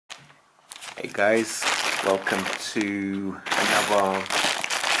Hey guys, welcome to another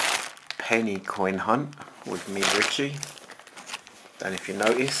penny coin hunt with me, Richie. And if you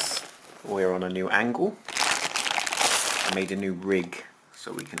notice, we're on a new angle. I made a new rig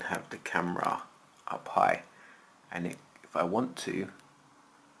so we can have the camera up high, and if I want to,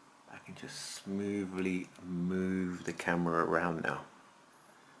 I can just smoothly move the camera around now.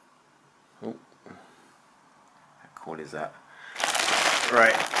 Oh, how cool is that?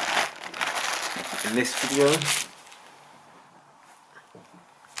 Right. In this video,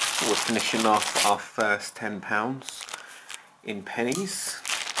 we're finishing off our first £10 in pennies.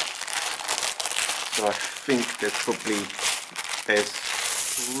 So I think there's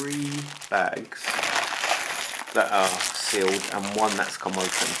 3 bags that are sealed and one that's come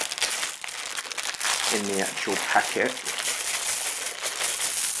open in the actual packet.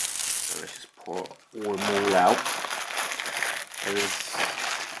 So let's just pour them all out. There is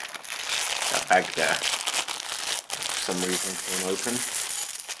that bag there, for some reason came open,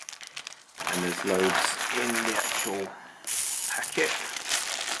 and there's loads in the actual packet.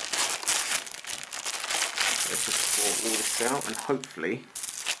 Let's just pour all this out and hopefully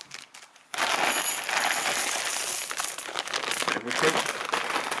everything.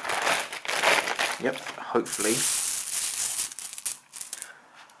 Yep, hopefully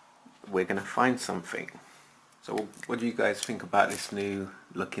we're gonna find something. So what do you guys think about this new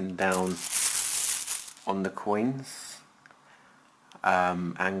looking down on the coins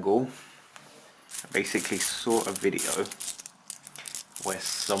angle? I basically saw a video where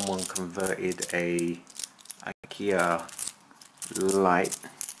someone converted a IKEA light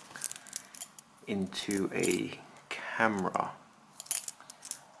into a camera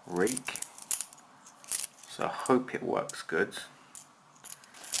rig. So I hope it works good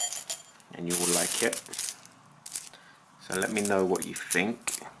and you will like it. So let me know what you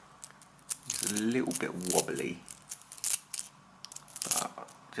think. It's a little bit wobbly, but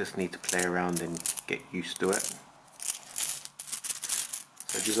just need to play around and get used to it.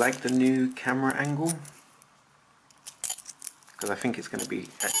 So do you like the new camera angle? Because I think it's going to be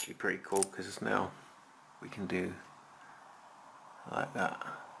actually pretty cool, because now we can do like that.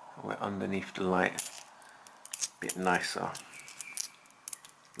 We're underneath the light, a bit nicer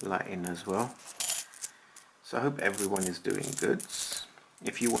lighting as well. So I hope everyone is doing good.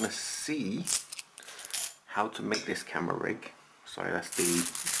 If you want to see how to make this camera rig, sorry, that's the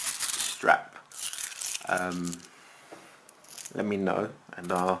strap, let me know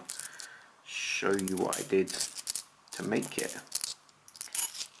and I'll show you what I did to make it.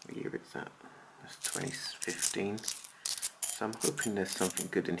 What year is that? That's 2015. So I'm hoping there's something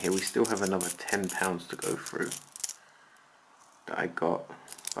good in here. We still have another £10 to go through that I got,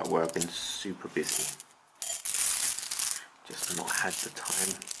 but where I've been super busy. Just not had the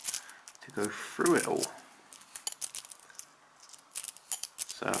time to go through it all.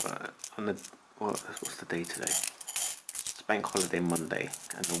 So on the what's the day today? It's bank holiday Monday,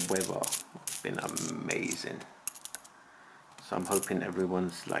 and the weather has been amazing. So I'm hoping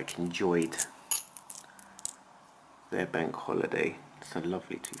everyone's like enjoyed their bank holiday. It's a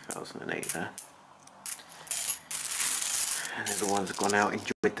lovely 2008 there. And everyone's gone out,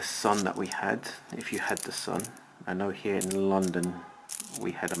 enjoyed the sun that we had, if you had the sun. I know here in London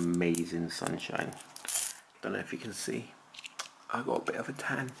we had amazing sunshine. Don't know if you can see, I got a bit of a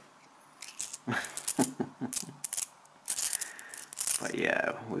tan. But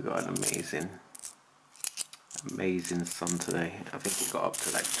yeah, we got an amazing sun today. I think it got up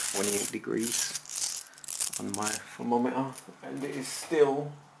to like 28 degrees on my thermometer, and it is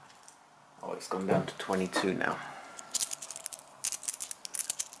still, oh, it's gone down to 22 now.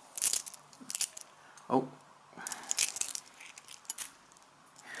 Oh,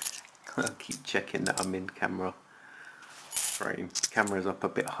 I'll keep checking that I'm in camera frame. The camera's up a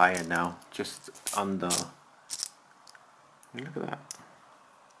bit higher now, just under. Look at that.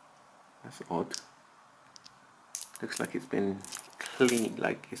 That's odd. Looks like it's been clean,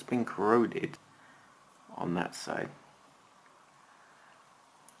 like it's been corroded on that side.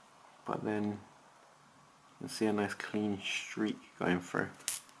 But then you can see a nice clean streak going through.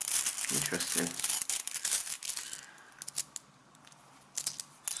 Interesting.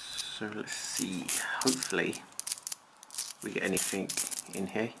 So let's see, hopefully we get anything in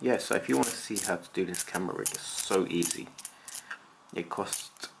here. Yeah, so if you want to see how to do this camera rig, it's so easy. It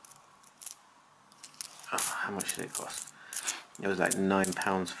cost, oh, how much did it cost? It was like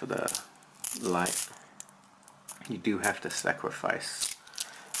 £9 for the light. You do have to sacrifice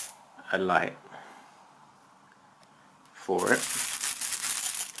a light for it,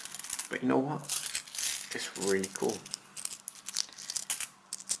 but you know what? It's really cool.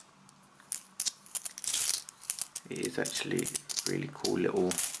 it is actually a really cool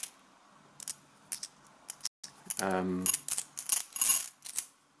little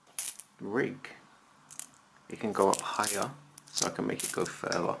rig. It can go up higher, so I can make it go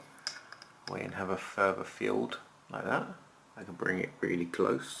further away and have a further field like that. I can bring it really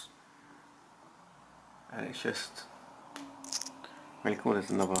close, and it's just really cool. There's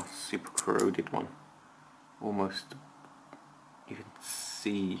another super corroded one. Almost, you can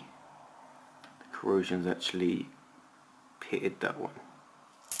see the corrosion's actually pitted that one.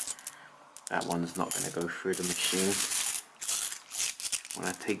 That one's not going to go through the machine. When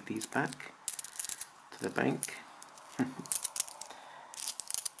I take these back to the bank. So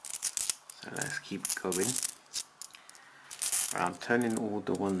let's keep going. I'm turning all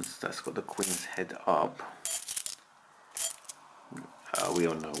the ones that's got the Queen's head up. We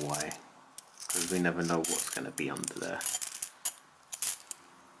all know why, because we never know what's going to be under there.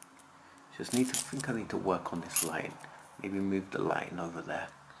 Just need to think I need to work on this lighting. Maybe move the lighting over there.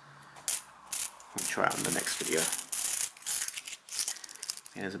 We'll try it on the next video.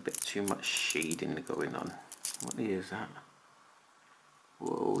 There's a bit too much shading going on. What is that?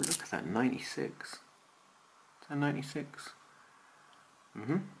 Whoa, look at that, 96. Is that 96?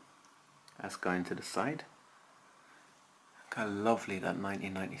 That's going to the side. Look how lovely that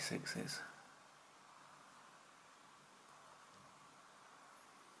 1996 is.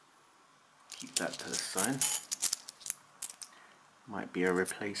 Keep that to the side. Might be a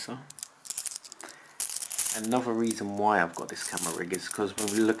replacer. Another reason why I've got this camera rig is because when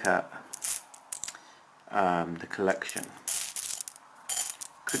we look at the collection,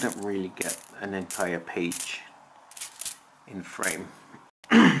 couldn't really get an entire page in frame.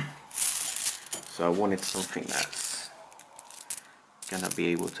 So I wanted something that's gonna be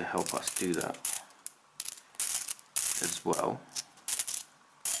able to help us do that as well.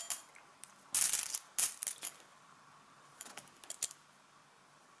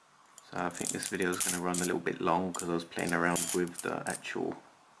 So I think this video is going to run a little bit long because I was playing around with the actual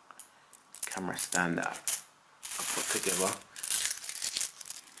camera stand that I put together.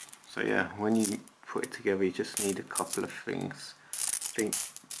 So yeah, when you put it together you just need a couple of things. I think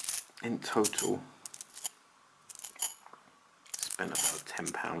in total spent about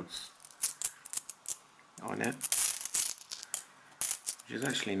 £10 on it, which is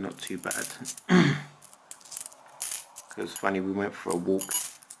actually not too bad. Because funny, we went for a walk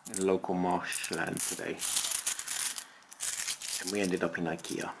in local marshland today and we ended up in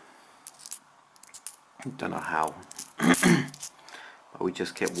IKEA. Don't know how, but we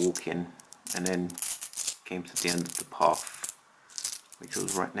just kept walking and then came to the end of the path, which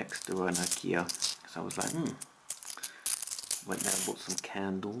was right next to an IKEA. So I was like, went there and bought some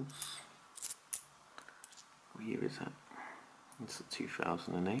candles. What year is that? It's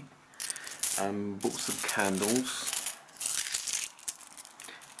 2008. Bought some candles.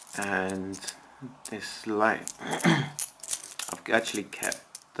 And this light, I've actually kept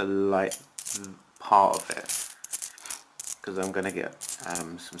the light part of it because I'm going to get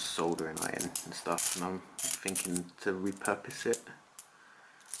some soldering iron and stuff, and I'm thinking to repurpose it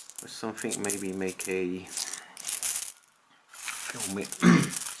or something, maybe make a filming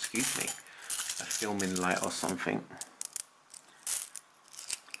excuse me, a filming light or something.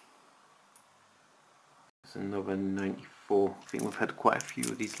 There's another 94. I think we've had quite a few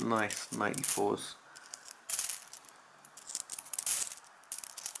of these nice 94s.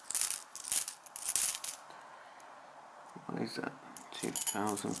 What is that?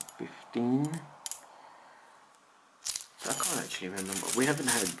 2015. So I can't actually remember. We haven't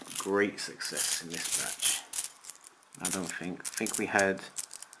had great success in this batch, I don't think. I think we had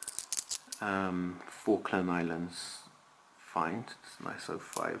Falkland Islands find. It's nice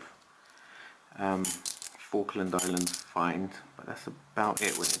 05. Falkland Islands find, but that's about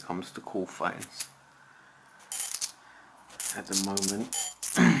it when it comes to cool finds at the moment.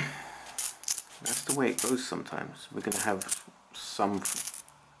 That's the way it goes sometimes. We're going to have some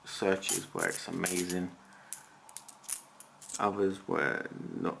searches where it's amazing, others where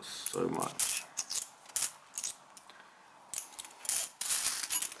not so much.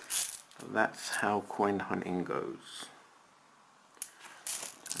 But that's how coin hunting goes.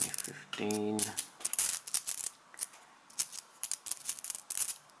 2015.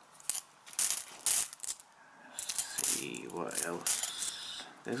 What else?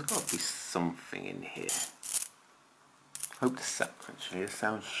 There's got to be something in here. Hope the sound, actually, the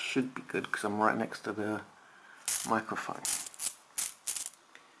sound should be good because I'm right next to the microphone.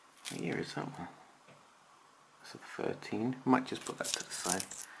 What year is that one? That's a 13. Might just put that to the side,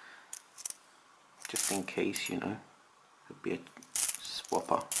 just in case, you know. Could be a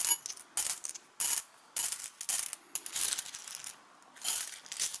swapper.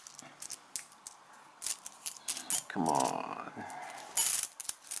 Come on.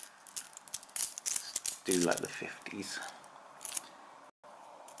 Let's do like the 50s.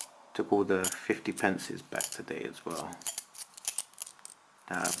 Took all the 50 pences back today as well.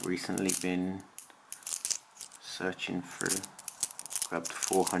 That I've recently been searching through. Grabbed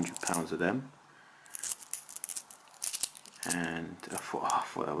 £400 of them. And I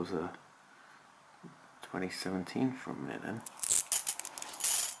thought that was a 2017 for a minute then.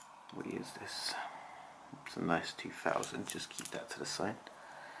 What year is this? It's a nice 2000, just keep that to the side.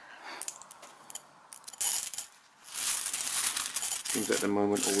 Seems at the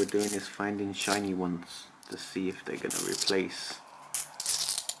moment all we're doing is finding shiny ones to see if they're going to replace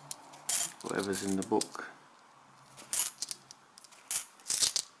whatever's in the book.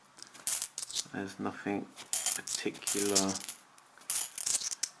 There's nothing particular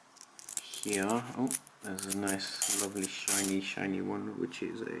here. Oh, there's a nice lovely shiny one which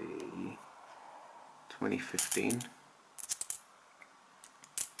is a 2015.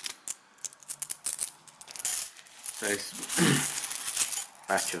 So this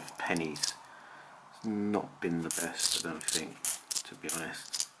batch of pennies has not been the best, I don't think, to be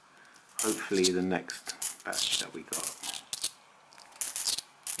honest. Hopefully the next batch that we got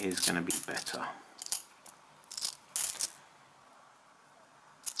is going to be better.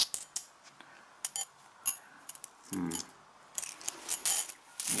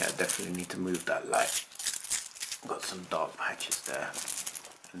 Yeah, definitely need to move that light. Got some dark patches there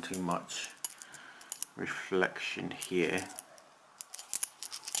and too much reflection here.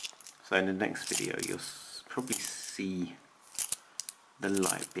 So in the next video you'll probably see the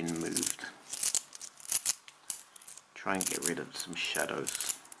light being moved. Try and get rid of some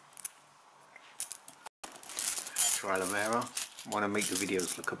shadows. Trial and error. Want to make the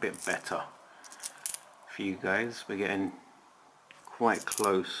videos look a bit better for you guys. We're getting quite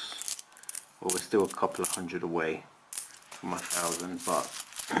close, well, we're still a couple of hundred away from 1,000, but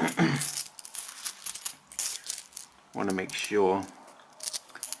want to make sure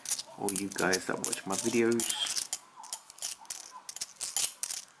all you guys that watch my videos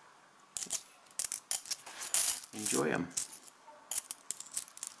enjoy them.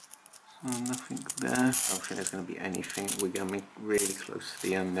 So nothing there. I don't think there's going to be anything. We're getting really close to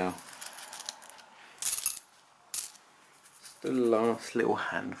the end now. The last little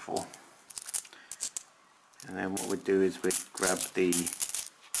handful, and then what we do is we quickly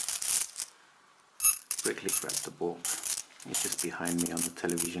grab the book. It's just behind me on the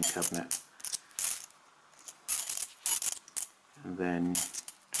television cabinet, and then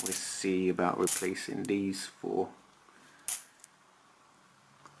we see about replacing these for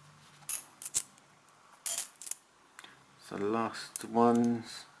so the last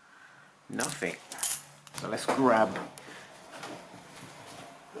ones, nothing. So let's grab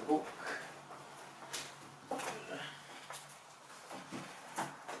the book.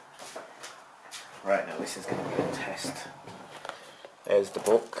 Right, now this is going to be a test. There's the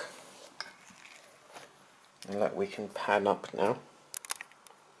book. And look, we can pan up now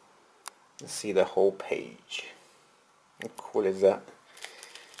and see the whole page. How cool is that?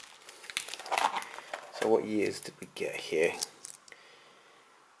 So what years did we get here?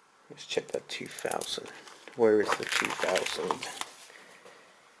 Let's check that 2000. Where is the 2000?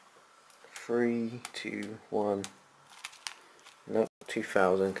 3, 2, 1. No,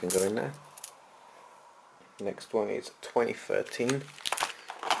 2000 can go in there. Next one is 2013.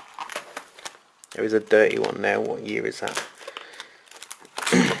 There is a dirty one now. What year is that?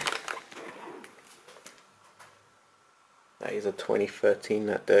 That is a 2013,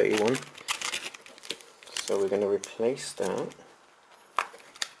 that dirty one. So we're going to replace that.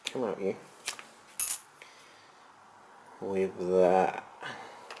 Come out, you. With that.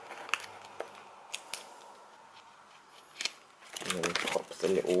 And then pop the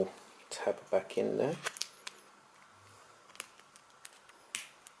little tab back in there.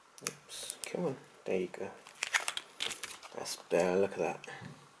 Oops, come on, there you go. That's better, look at that.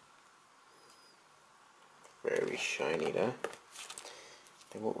 Very shiny there.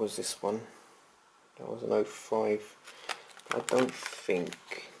 Then what was this one? That was an 05. I don't think.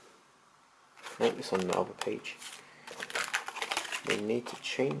 Nope, it's on the other page. We need to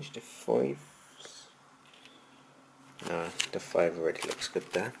change the 5s. No, the 5 already looks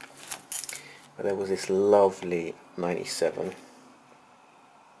good there. But there was this lovely 97.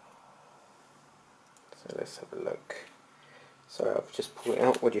 So let's have a look. So I've just pulled it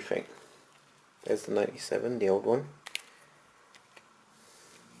out. What do you think? There's the 97, the old one.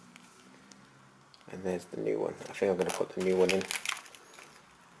 And there's the new one. I think I'm going to put the new one in.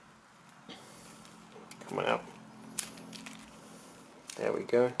 Come on out. There we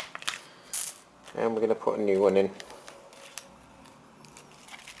go. and we're going to put a new one in.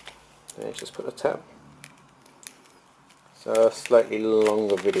 And just put a tab. So a slightly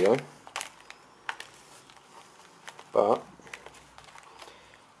longer video, but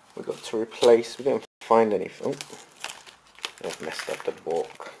we got to replace, we didn't find anything. I've messed up the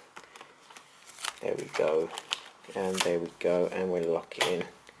book. There we go, and there we go, and we're locking in.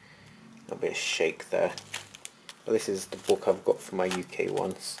 A bit of shake there. But this is the book I've got for my UK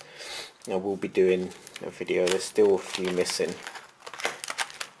ones. I will be doing a video, there's still a few missing.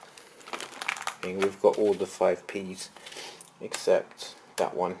 And we've got all the 5Ps except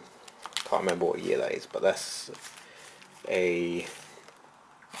that one. Can't remember what year that is, but that's a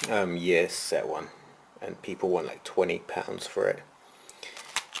year set one, and people want like £20 for it.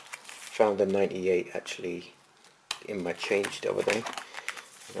 Found a 98 actually in my change the other day.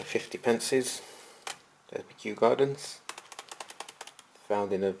 50 pences. There's Kew Gardens.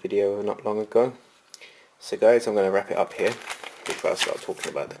 Found in a video not long ago. So guys, I'm going to wrap it up here before I start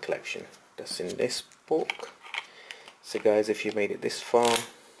talking about the collection that's in this book. So guys, if you made it this far,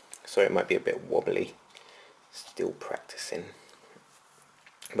 sorry it might be a bit wobbly, still practicing.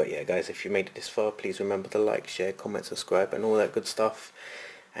 But yeah guys, if you made it this far, please remember to like, share, comment, subscribe and all that good stuff.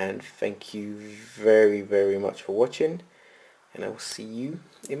 And thank you very, very much for watching, and I will see you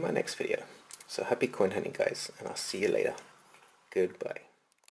in my next video. So happy coin hunting guys, and I'll see you later. Goodbye.